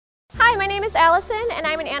Hi, my name is Allison and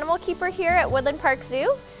I'm an animal keeper here at Woodland Park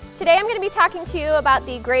Zoo. Today I'm going to be talking to you about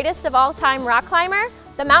the greatest of all time rock climber,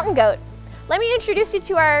 the mountain goat. Let me introduce you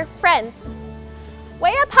to our friends.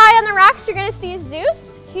 Way up high on the rocks you're going to see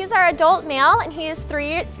Zeus. He's our adult male and he is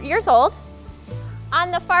 3 years old.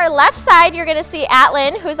 On the far left side you're going to see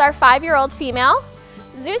Allison, who's our 5-year-old female.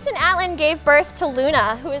 Zeus and Allison gave birth to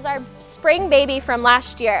Luna, who is our spring baby from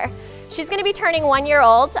last year. She's going to be turning 1 year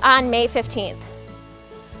old on May 15th.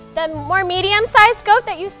 The more medium-sized goat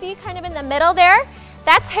that you see kind of in the middle there,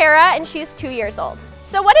 that's Hera and she's 2 years old.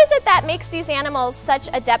 So what is it that makes these animals such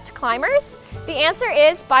adept climbers? The answer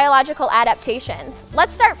is biological adaptations.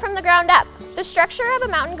 Let's start from the ground up. The structure of a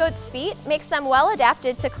mountain goat's feet makes them well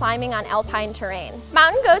adapted to climbing on alpine terrain.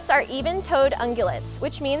 Mountain goats are even-toed ungulates,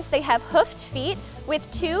 which means they have hoofed feet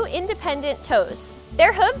with 2 independent toes.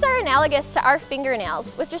 Their hooves are analogous to our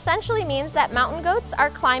fingernails, which essentially means that mountain goats are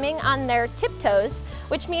climbing on their tiptoes,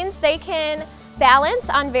 which means they can balance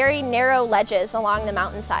on very narrow ledges along the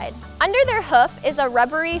mountainside. Under their hoof is a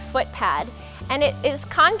rubbery foot pad, and it is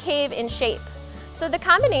concave in shape. So the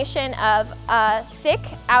combination of a thick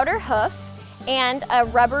outer hoof and a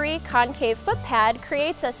rubbery concave foot pad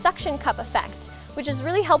creates a suction cup effect, which is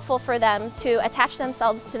really helpful for them to attach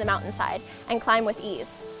themselves to the mountainside and climb with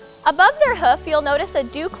ease. Above their hoof, you'll notice a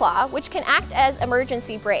dew claw, which can act as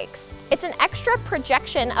emergency brakes. It's an extra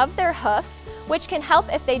projection of their hoof, which can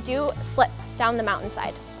help if they do slip down the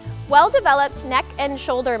mountainside. Well-developed neck and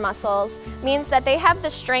shoulder muscles means that they have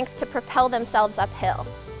the strength to propel themselves uphill.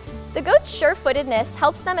 The goat's sure-footedness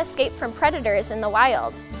helps them escape from predators in the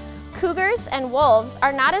wild. Cougars and wolves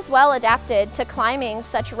are not as well adapted to climbing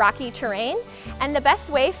such rocky terrain, and the best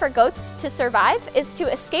way for goats to survive is to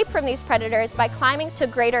escape from these predators by climbing to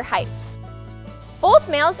greater heights. Both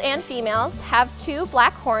males and females have 2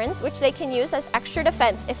 black horns, which they can use as extra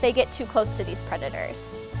defense if they get too close to these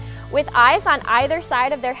predators. With eyes on either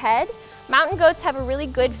side of their head, mountain goats have a really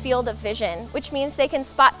good field of vision, which means they can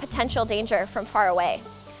spot potential danger from far away.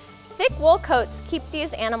 Thick wool coats keep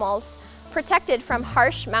these animals protected from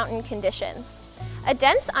harsh mountain conditions. A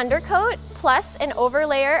dense undercoat plus an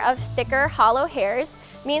overlayer of thicker hollow hairs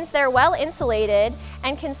means they're well insulated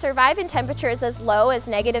and can survive in temperatures as low as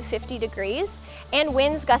 -50 degrees and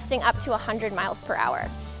winds gusting up to 100 miles per hour.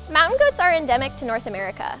 Mountain goats are endemic to North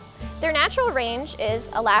America. Their natural range is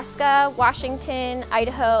Alaska, Washington,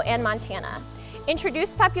 Idaho, and Montana.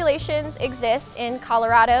 Introduced populations exist in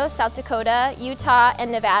Colorado, South Dakota, Utah,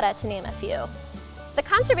 and Nevada, to name a few. The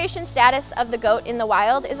conservation status of the goat in the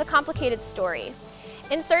wild is a complicated story.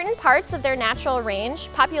 In certain parts of their natural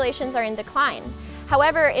range, populations are in decline.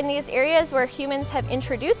 However, in these areas where humans have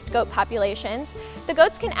introduced goat populations, the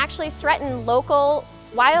goats can actually threaten local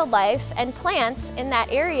wildlife and plants in that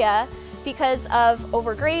area because of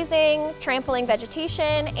overgrazing, trampling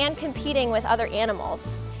vegetation, and competing with other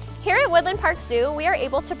animals. Here at Woodland Park Zoo, we are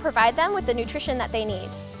able to provide them with the nutrition that they need.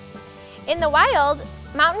 In the wild,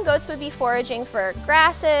 mountain goats would be foraging for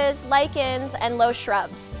grasses, lichens, and low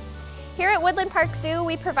shrubs. Here at Woodland Park Zoo,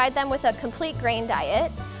 we provide them with a complete grain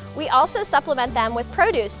diet. We also supplement them with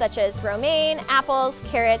produce such as romaine, apples,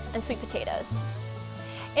 carrots, and sweet potatoes.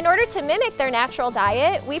 In order to mimic their natural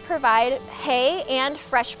diet, we provide hay and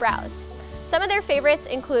fresh browse. Some of their favorites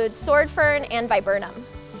include sword fern and viburnum.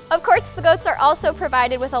 Of course, the goats are also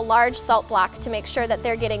provided with a large salt block to make sure that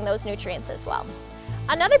they're getting those nutrients as well.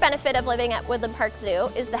 Another benefit of living at Woodland Park Zoo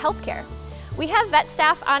is the healthcare. We have vet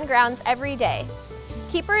staff on grounds every day.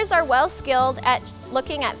 Keepers are well skilled at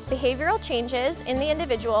looking at behavioral changes in the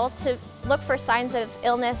individual to look for signs of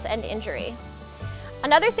illness and injury.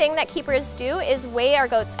 Another thing that keepers do is weigh our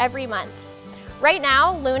goats every month. Right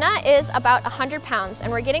now, Luna is about 100 pounds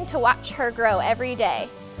and we're getting to watch her grow every day.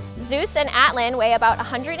 Zeus and Allison weigh about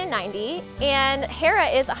 190 and Hera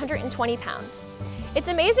is 120 pounds. It's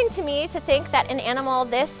amazing to me to think that an animal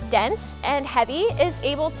this dense and heavy is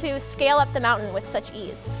able to scale up the mountain with such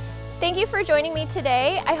ease. Thank you for joining me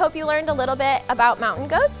today. I hope you learned a little bit about mountain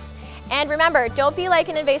goats. And remember, don't be like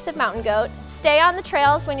an invasive mountain goat. Stay on the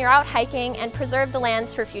trails when you're out hiking and preserve the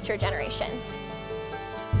lands for future generations.